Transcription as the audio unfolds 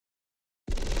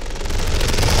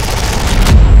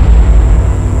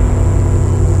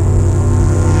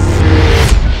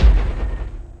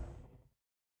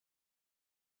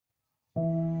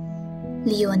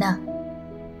Leona.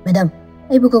 Madam,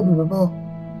 I will go with you.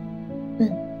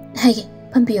 Hi,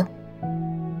 Pampio.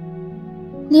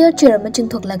 Leo chair matching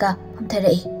talk laga,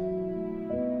 Pamtere.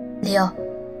 Leo,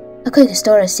 a quick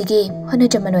store sigi, Hona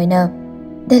Jamanoina,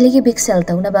 Deligi big cell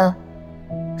downaba.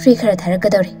 Free carrot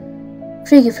harakadori.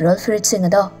 Free give roll for it sing a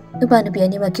dog, no ban to be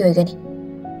any macuagani.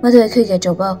 Mother, I could get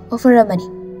job offer a money.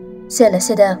 Sell a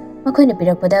cedar, Macoina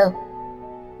Pirapada.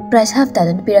 Price half that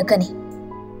on the Pirakani.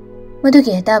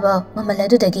 Maduki Taba, Mamma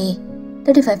Ladudagi,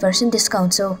 35%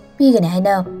 discount so, big and I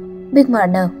know. Big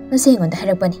Marno, nothing on the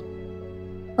Harapani.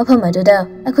 Mapamaduda,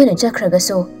 I couldn't jackraga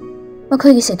so.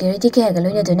 Makogi security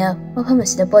cagaluna do now,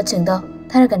 Mapamas the boating dog,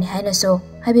 Taragan Hina so,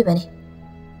 Happy Bunny.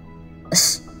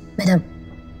 Madam,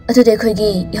 a today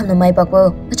quiggy, you know my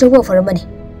buckle, a job for a money.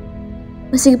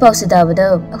 Masig box it out,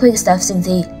 a quick staff sing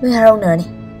thee, we are own earning.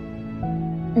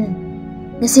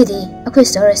 The city, a quick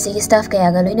store, see staff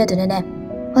cagaluna do na.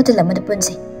 Hotel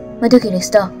Madapunsi, Maduki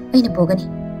store, ain't a bogany.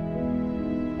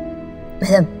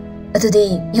 Madam.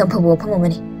 Today, young Pabo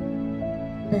Pomoni.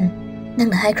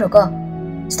 Nang high croco.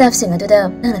 Staff singer to the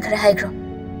Nana high crow.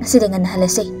 Sitting in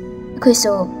Halasi. A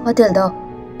quiso, hotel door.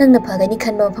 Nang the Pagani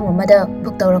Cano Pomada,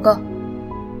 book Dorogo.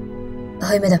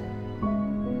 Ahoy, madam.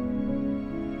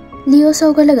 Leo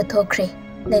so go like a talk cray.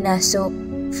 Leina so.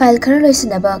 File Carlos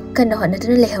in a buck, cano honor to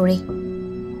the Lehuri.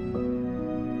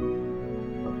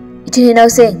 It is now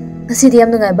saying, the city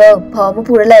am the bow, Pom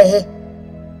Pura lay.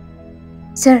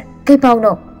 Sir, keep out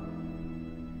no.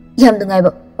 Yam the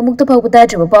Nibo, a Mukta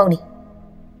Daju Boni.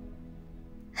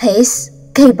 Haze,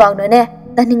 Kay Bound on air,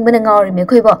 landing when an hour in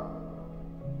Maquibo.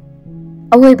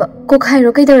 Away, but cook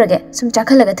Hiro Gatorage, some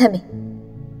Jacalaga Tammy.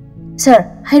 Sir,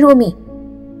 Hiro me.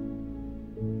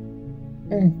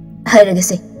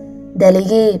 Hiragasi.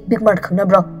 Deligi, Big Mark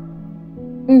Nabro.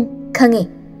 Kangi.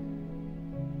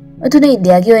 A today in the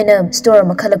Aguina store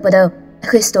Macalapada, a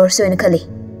quick store so in a Kali.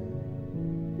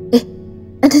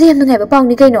 And today I'm the Nibo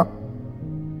Bound Gano.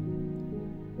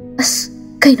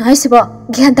 Kaino haisibo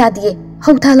gyanta die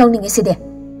hauta lawning iside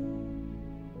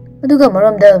aduga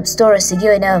maram da store sigi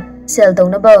oina sell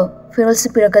dawna ba funeral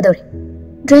sipirakadori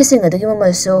dressing adugi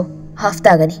mamal so half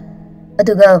tagani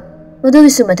aduga madugi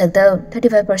su mathakta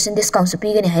 35% discount su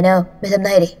pigani haina madam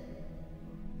nairi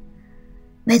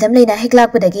madam Leina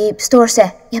heklak padagi store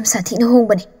se yam sathi na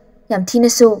hongbani yam thina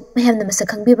su mayam na masa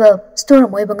khangbiba store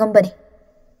moi bangambani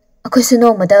akoi su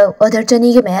no mada order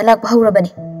jani ge maya lak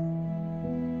bahurabani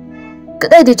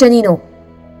Kadai de Janino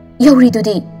Yori do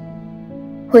de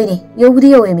Hoini,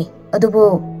 Yodi Oemi,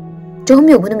 Adubo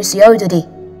Jomio Bunamis Yodi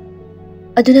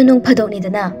Aduna no Padoni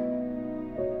the na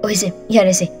Oise,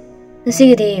 Yarese, the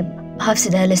Sigidi half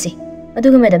Sidalesi,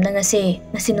 Aduga Madam Nangase,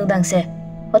 Nasino Danse,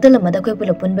 Hotel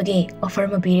Madakapula Punbagi, or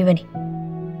Firma Birivani.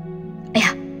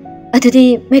 Aya,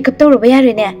 Atudi make up Toro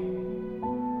Bayarine.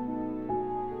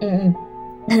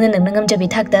 Nanangam Jabi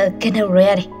Takta, Kenna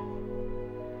Royari.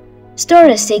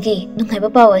 Store segi nung hai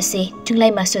babawa si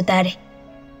junglai masudare.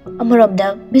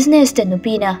 Amaramda business ta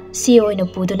nupina CEO ina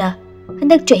puduna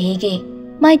handak chahi ge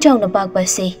mai chawng na pakpa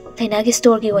si Leina gi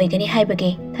store gi oigani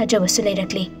haibage thajaba su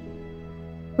leirakli.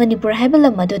 Manipur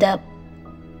haibalam maduda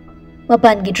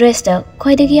mapan gi dress ta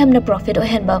khwaidagi yamna profit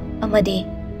oihanba amadi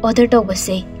order tawba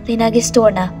si Leina gi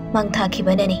store na mangtha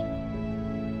khibanani.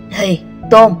 Hey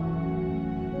Tom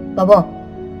Babo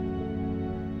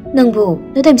Nangbu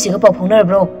nadam siga paw phongnar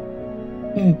bro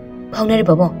Pawnari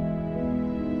Babo.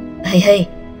 Hey,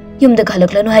 Yum the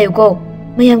Kalaklan Hayuko,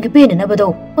 Mayam Gipin and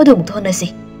Abado, Odum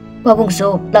Tonasi. Babung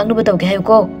so, Langnabato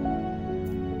Hayuko.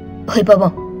 Hoy Babo.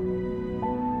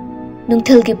 Nung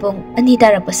Tilgipung, Anita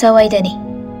Pasawai Dani.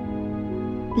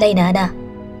 Leina.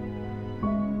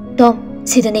 Tom,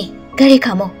 Sidani, Gary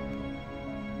Kamo.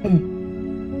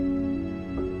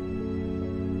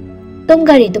 Tom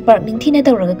Gary to park Nintina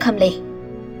Doraga Kamley.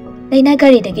 Leina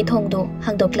Gary the Gitongdo,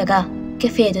 Hangdoklaga.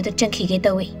 Cafe to the chunky get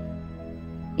away.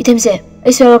 Item say,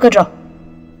 I saw a draw.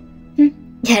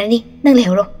 Yarni,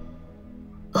 Nanglero.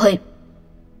 Hoy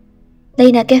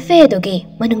Leina cafe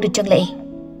dogi, Manung the jungle.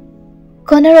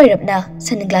 Corner right up now,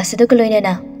 sending glass to the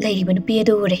Colonina, lady when be a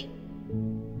dore.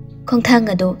 Kong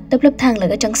Tangado, the blub tang like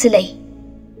a junk silly.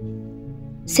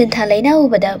 Sent Leina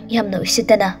over the Yamno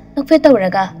Sitana, no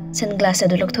fetoraga, send glass to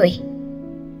the Loktoi.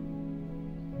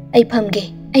 I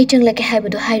pumge, I jung like a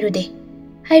habit to Hyrude.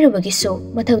 Hairubagi so,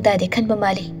 Matauda de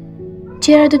Kanbamali.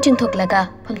 Chira do Chintoklaga,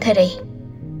 Pamtere.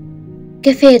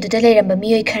 Cafe do the Leramba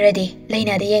Mui Karadi,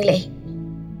 Leina de Yangley.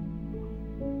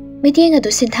 Meeting do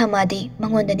Sintamadi,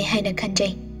 Mangondani Haina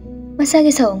Kanjay.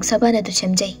 Masagi song Sabana do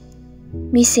Chemjay.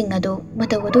 Missing Ado,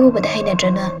 Matawado, but the Haina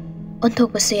Drana, on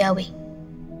top of Suyawi.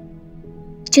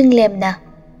 Chinglemna,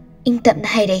 Inktap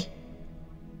Nahaide.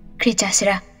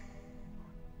 Krichasra.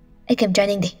 ai kem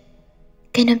chaning de.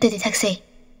 Kainam te thakse.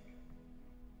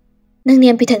 Nang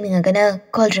niam pithakningagana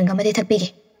cold drink amade thakpige.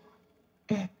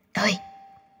 Hoi.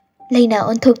 Leina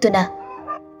on thok tuna.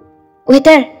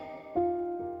 Waiter.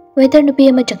 Waiter nupi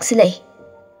ama changsilai.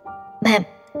 Ma'am,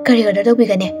 kari order do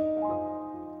bigane.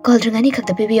 Cold drink ani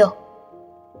khakta pibiyo.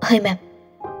 Hoi ma'am.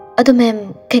 Ado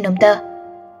ma'am kainom ta.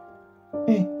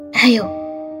 Hayo.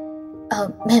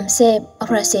 Ma'am se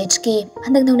opera stage ki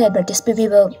handak nang advertise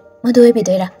pibibo madoi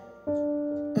bidoira.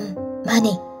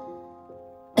 Mani.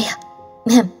 Aya,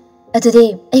 ma'am. Adudi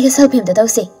aiga selfie amta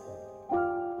tawsi.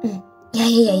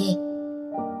 Yaye.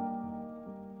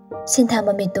 Sintha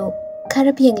mamitu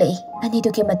kharap yenglei ani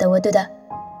duki mataw aduda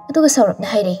aduga saurapna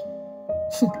haire.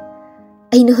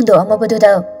 Ainu hundo ama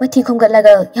baduda mathi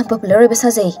khomgatlaga yam popular oiba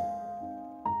sajai.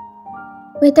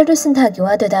 Waiter du Sintha gi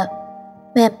waduda,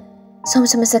 ma'am,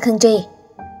 somasa khangjai.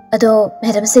 Ado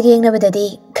madam se yengnabadadi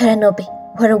khara nopi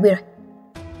warubir.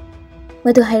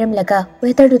 Madu hairamlaga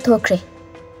waiter du thokre.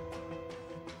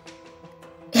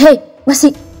 Hey, masi.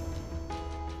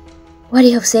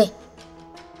 Wari hofse.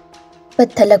 Pat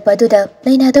thalak paduda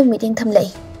Leina do meeting thamlai.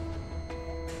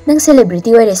 Nang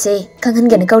celebrity oire se kanghan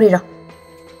gana kauriro.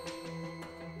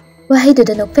 Wahai du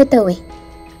nok fetawi.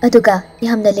 Aduga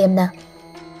yamna lemna.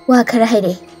 Wa khara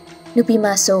haire. Nupi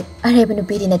maso areba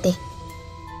nupi dinate.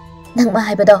 Nang ma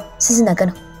haibado sizina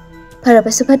kanu.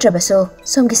 Parabasu patrabaso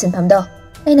somgi sinpamdo.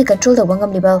 Aina control da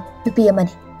wangam libaw nupi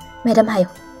amani. Madam hayo.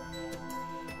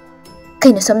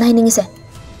 Kaino somna hiningi se.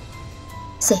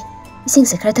 Se, ising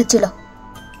se khara thakchilo.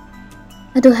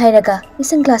 Adu hairaga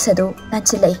ising class adu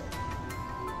nanchilai.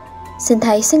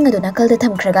 Sintha ising adu nakal da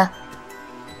thamkhraga.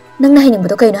 Nang na hining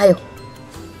budo kaino hayo.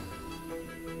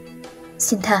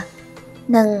 Sintha,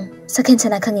 nang sakhen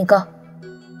sana khangi ko.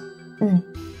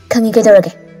 Khangi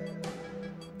kedorage.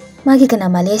 Magi kana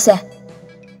male se.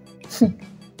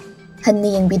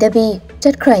 Hanni yang bidabi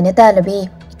chat cry na talabi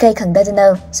ikai khangda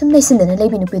dana sumnai sindana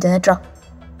leibi nupi da natro.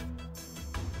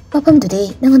 Papam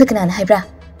dudi nangonda kanana haibra.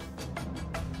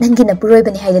 Nangi na puroi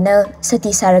bani haidana sati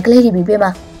sarag leiri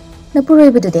bibema. Na puroi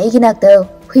badu de ginakta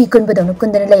hui kun badu no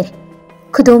kundana leiri.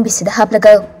 Khudom bisida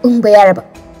haplaga bayaraba.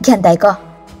 Gyan dai ko.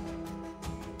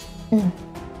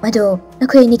 Mado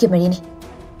nakhoi ni ki marini.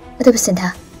 Adu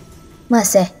Sintha. Ma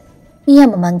se miya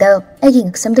mamangda aigi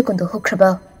ngaksam da kundu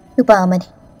hokraba nupa amani.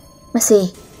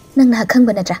 Masi nang na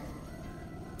khangba natra.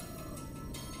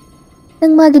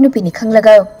 Nang magi nupi ni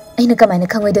khanglaga aina kamaina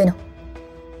khangoi doino.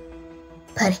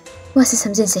 Phare wasi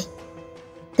samjin se.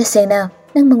 Tasena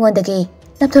nang mangondagi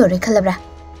lapthore khalabra.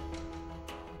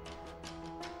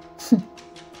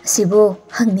 Sibu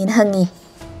hangni na hangi.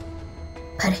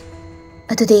 Phare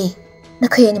adudi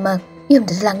nakhoi anima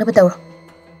yumda langna batawro.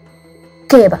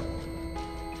 Keba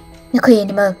nakhoi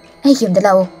anima ai yumda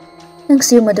lawo. Nang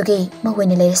siyo madugi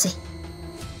mawini layasi.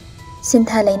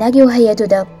 Sintha Leina gi wahai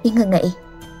aduda ingangai.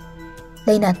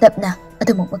 Leina tapna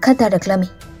adumuk makata raklami.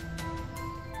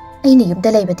 Aini yumda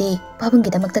laibadi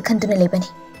babungi damakta khanduna laibani.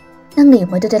 Nang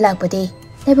yum aduda lakbadi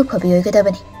laibak phabi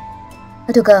oigadabani.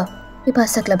 Aduga ipa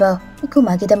saklaba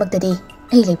ikumagi damaktadi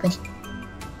ai laibani.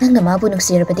 Nang na mabu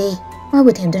nuksirabadi mabu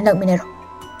themdun lakminaro.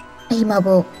 Ai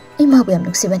mabu yam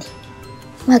nuksibani.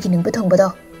 Magi nungbu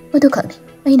thongbado madu khakni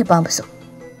aina pambaso.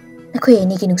 Nakhoi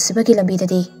ani gi nuksibagi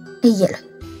lambidadi ai yelo.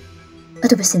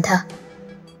 Adu Sintha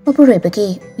mapuroi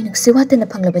bagi minungsiwata na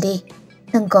phanglabadi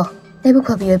nangko laibak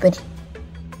phabi oibani.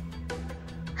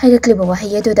 Hairakliba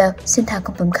wahai aduda Sintha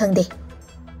kumpam khangde.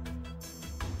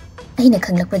 Aina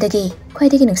khanglakpadagi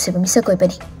khwaidagi nungsiba misak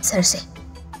oibani sarse.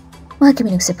 Magi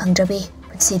minungsi phangdrabi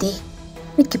punsidi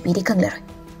mitki pidi khanglaroi.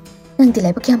 Nangdi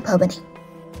laibak yam phabani.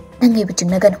 Nangai bu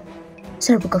chingnaganu.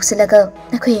 Sarbu koksilaga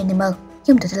nakhoi animal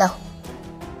yumduda lao.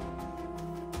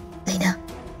 Leina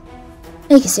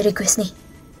aigi si request ni.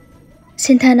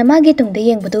 Sintha na magi tungda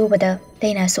yengbadu bada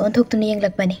Leina so onthok tuna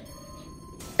yenglakbani.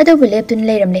 Adobu leptun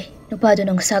leiramle nupadu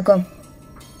nong sagom.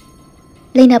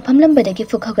 Leina phamlambadagi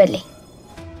fukhagatli.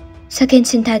 Saken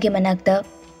Sintha gi manakta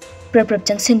prap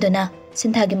changsinduna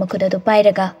Sintha gi makuda do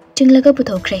pairaga chinglaga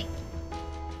puthokre.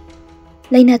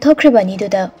 Leina thokrebani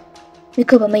duda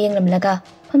mikoba mayenglamlaga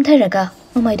phamtharaga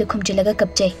mamaidu khumjilaga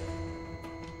kapjai.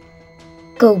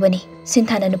 Kobani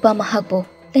Sintha na nupa mahakbo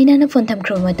Leina na phone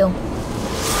thamkhro madong.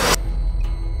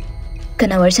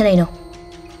 Kana warsanai no.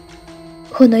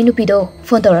 Honoi nupido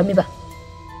phone tawramiba.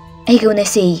 Aigo na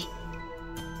sei.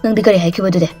 Nang di kari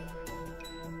haikiba dude.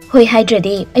 Hoi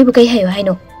hydradi aibu kai hayo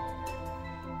haino.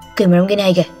 Kai maram gini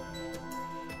haige.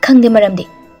 Khangde maramdi.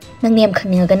 Nang niyam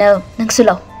khangninga gana nang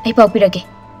sulaw ai pau pirage.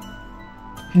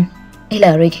 Ai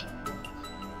la roige.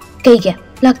 Kai kya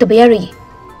lakta bayarigi.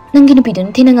 Nang gini pido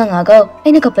na tinanga ngaga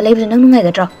ai nakapalay nang nungai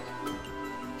gadra.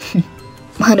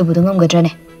 Manu budungam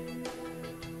gadrane.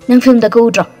 Nang film da ko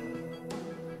udra.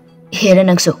 Hera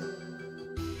nang so.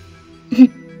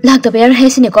 Lak da bayar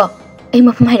hesine ko. Ai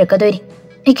mafam haira ka doini.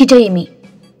 Ai ki jai mi.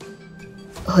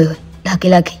 Hoi hoi,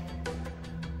 laki.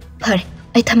 Phare,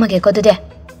 ai thamage ko de.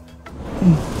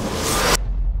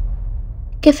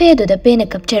 Cafe do da pena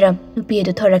capturam nupi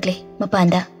do thorakle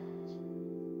mapanda.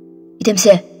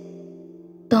 Idemse.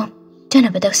 Tom, jana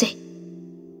badakse.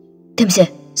 Idemse,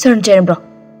 sarn jeram bro.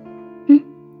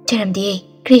 Jeram di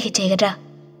kri ke chegadra.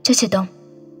 Chache Tom.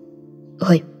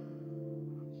 Hoi.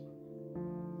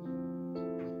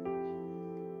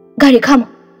 Gari kham,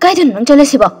 kai dun nang chale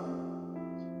siba.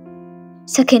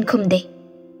 Saken khumde.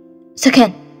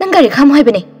 Saken, nang gari kham hoi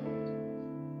bane.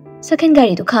 Saken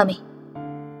gari du khami.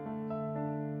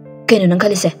 Kaino nang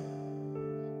khalise.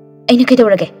 Aina kai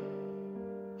dawrage.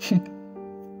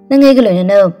 Nang ai galoina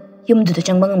na yum du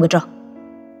chang bangam gadra.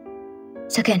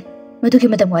 Saken, madu ki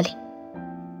madam wali.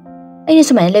 Aina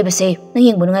sumai lay base nang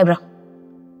yeng bunu ngai bra.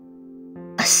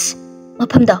 As,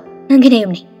 mapam da nang gine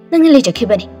yumni. Nang lay jakhi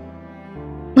bani.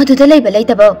 Madu da lay balay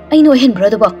taba aino hen bro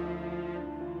do ba.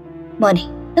 Mani,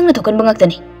 nang na thokan bangak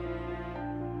tani.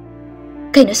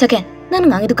 Kaino Saken, nang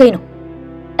ngangi du kaino.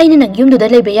 Aina nang yum du da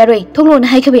lay be yaroi thoklo na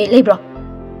hai khabe lay bro.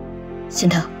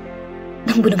 Sintha,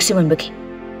 nang bunang siman bagi.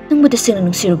 Nang buda sing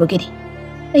nang siru bagi ni.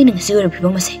 Ai nang siru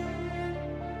phibang mase.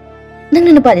 Nang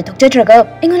na pa de thok chatraga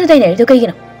engona dai nai do kai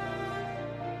gino.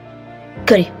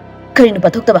 Kari nu pa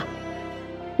thok ta ba.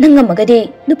 Nang ngam ga di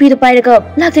nupi do pai raga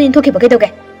lak tin thok ke ba kai do ge.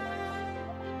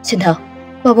 Sintha,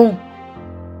 babung.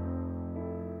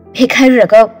 He khai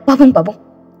raga babung.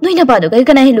 Noi na ba do kai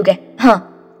kana hin lu ge. Ha,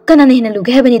 kana na hin lu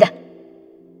ge ha bani da.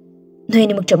 Noi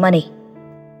ni muk chama nei.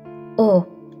 Oh,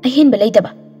 ai hin ba lai ta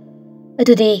ba.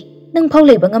 Adu di nang phau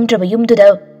lei ba ngam tra ba yum du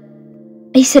da.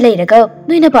 Ai se lei raga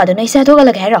noi na ba do nai sa thoga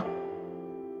la ga ro.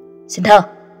 Sintha.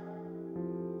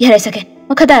 Yare Saken,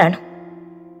 makadara no.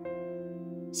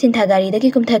 Sintha gari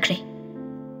dagi kum thakre.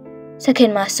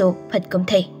 Saken ma so phat kum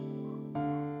thai.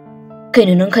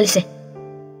 Kaino nang khalise.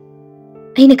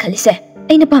 Aina khalise.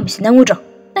 Aina pamisi nang udra.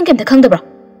 Nang kem ta khang da bra.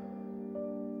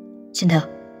 Sintha,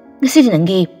 ngasi nang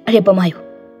gi are pa mayu.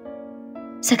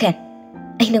 Saken,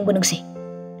 ai nang bu nungsi.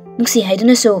 Nungsi hai du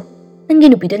na so. Nang gi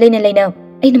nupi do leina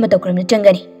aina ma tokram na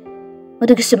changani.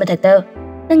 Madu gi suma thakta.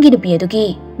 Nang gi nupi adu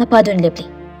gi na pa don lepli.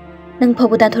 Nang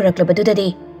phabu ta thorak la badu da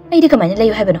di. Ai di kamai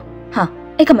layu hai bano. Ha,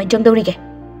 ai kamai jang dawri ge.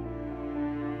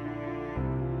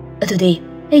 Adu di,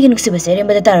 ai gi nungsi ba serem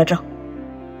ba da taradro.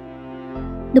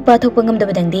 Nupa thokpa ngam da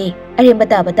badang di arem ba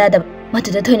ta da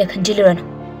matu da thoina khanjilurano.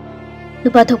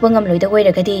 Nupa thokpa ngam loi da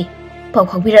goira ga di pau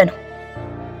khobirano.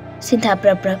 Sintha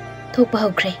prap thokpa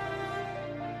hokre.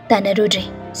 Tana rudre,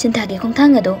 Sintha gi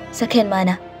khongthang ado Saken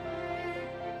mana.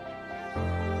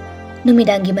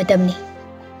 Numidangi matamni.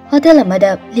 Hotel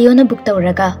amada Leona book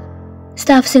tawraga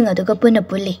staff sing aduga puna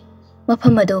pulli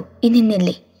mafam adu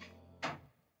ininili.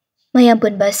 Mayam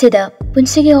punba sida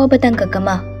punsige obatang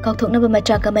kakama kauthokna ba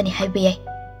macha kamani haibiyai.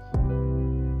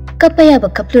 Kapaya ba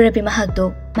kaplurabi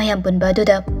mahagdo mayam punba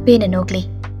duda pena nokli.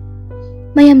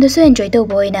 Mayam do so enjoy to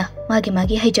boyna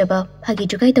magi haijaba hagi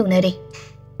jugai tawnare.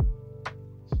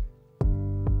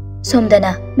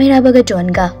 Somdana Mairabaga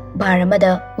Johnga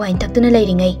baramada wine taktuna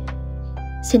leiringai.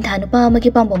 Sintha nupa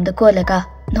amagi pambom da kolaga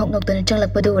nok dana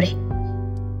changlak padure.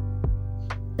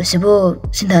 Asibo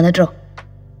Sintha na dro.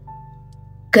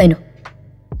 Kaino.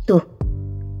 Tu.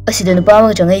 Asida nupa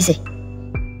amagi changai se.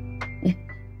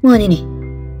 Mani ni.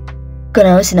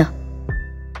 Kana asina.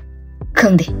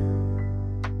 Khangde.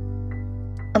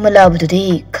 Amala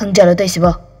bududi khangjalo dai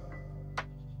siba.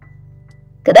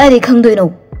 Kadari khangdoi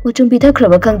no. Muchung pita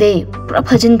kraba khangde pura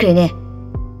phajin krene.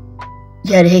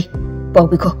 Yare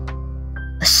pawbiko.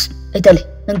 As, ai tali,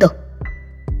 nang to.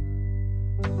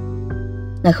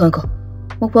 Nakon ko.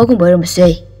 Mukpa kung bayram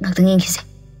basay, naktangin kise.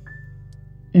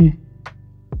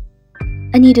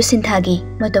 Ani do Sintha gi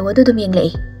matawa do dumyang lai.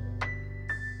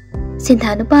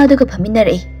 Sintha no pa do ka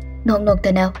phaminare, nok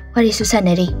tanaw wari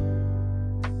susanare.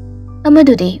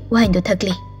 Amadu di wahin do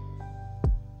thakli.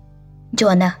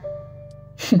 Joanna.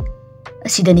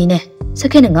 Asidani ne,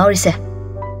 Saken ang ngawri se.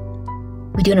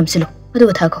 Video nam silo, adu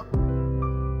wa thako.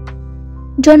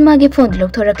 John mage phone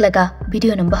lok thorak laga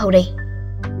video namba haurai.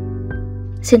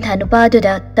 Sintha nupa du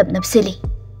da tap napsili.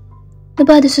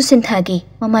 Nupa du su Sintha gi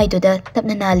mamai du da tap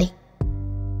nali.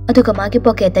 Adu ka mage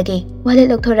pocket agi wallet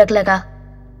lok thorak laga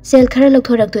sel khara lok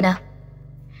thorak duna.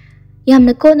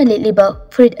 Yamna ko na liba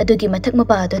fruit adu gi mathak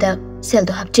mapa du da sel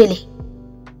do hapchili.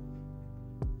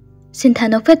 Sintha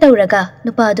no fet tawraga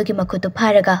nupa adu gi makhutu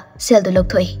pharaga sel do lok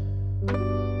thoi.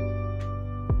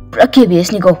 Praki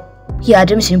bes ni go.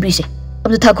 Yadrim sin bise.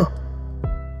 Abdu thako.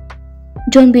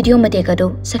 John video mate ka do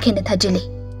second da thajili.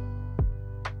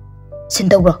 Sin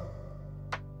daw bro.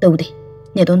 Dawdi.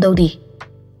 Ne don dawdi.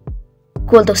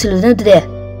 Call to silu na de.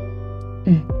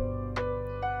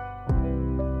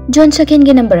 John second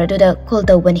ge number ado da call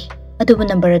daw bani. Adu bu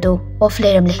number ado off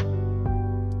layramle.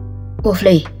 Off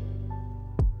lay.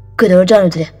 Kudor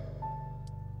janu de.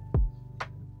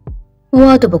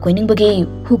 Wa to ba koining bagi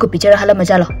hu ko picture hala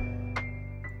majalo.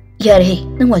 Yar he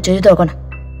nang wa choy dor kono.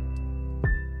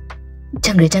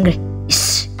 Jangre.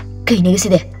 Is kai ne gisi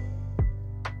de.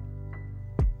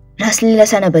 Raslila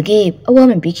sana bagi awa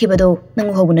men biki bado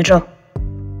nang ho bu na dro.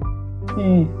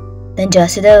 Dan ja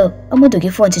sida amadu gi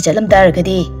phone se chalam dar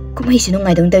gadi kumai sinu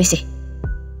ngai dong dai se.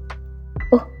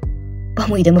 Oh, ba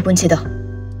mu ida ma pun se da.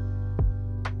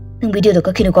 Nang video do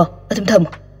ka kinu ko atum tham.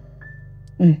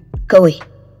 Kawai.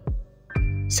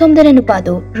 Somdana nupa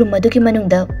do room adu ki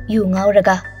manungda yu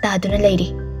ngauraga taaduna leiri.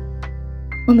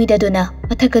 Mami daduna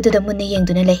mathaka du da munne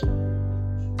yengduna lei.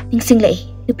 Ningsing lei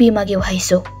nupi magi wahai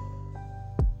so.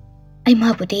 Ai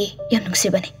ma budi yam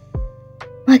nungsibani.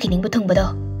 Magi ning buthong bado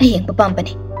ai yeng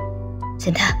papampani.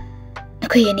 Sentha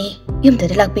nakhoi ani yum da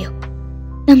lakbiyo.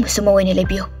 Nang busuma wene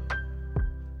lebiyo.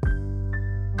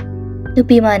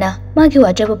 Nupi mana magi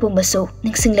wajaba pumbasu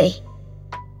ningsing lei.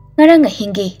 Ngarang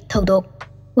hingi thodok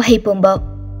wahai pumba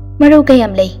Maro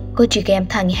kayam lay, kochi kayam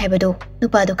thangi haibado,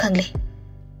 nupado khangle.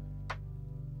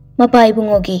 Mapa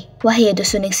ibungogi, wahaya do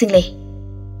suning single.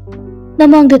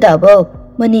 Namang do dabo,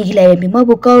 mani gilay mi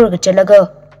mabu kauraga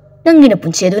chalaga. Nangi na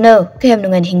punche do na, kayam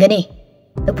nungan hingani.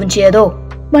 Na punche do,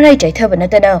 maray chay thaba na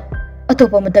tana,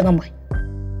 atopa matagamboy.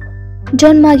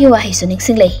 John magi wahai suning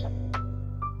single.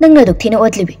 Nanga duk thina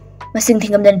otlibi, masing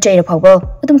thingam dan chay rapawbo,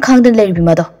 atum khang dan layribi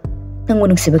mado.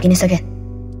 Nangunung sibagini sakin.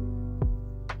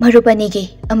 Marupani gi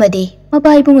amadi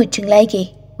mapai bungu chinglai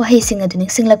gi wahai sing adu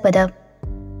ningsinglakpada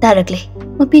tarakle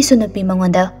mapi su nupi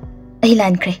mangonda ai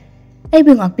lankre ai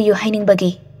bingak piyu haining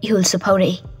bagi ihul su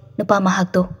phaurei nupa mahak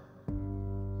do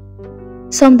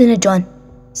somdina John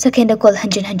second call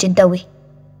hanjin tawi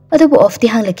adu bu off ti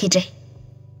hang lakhi jai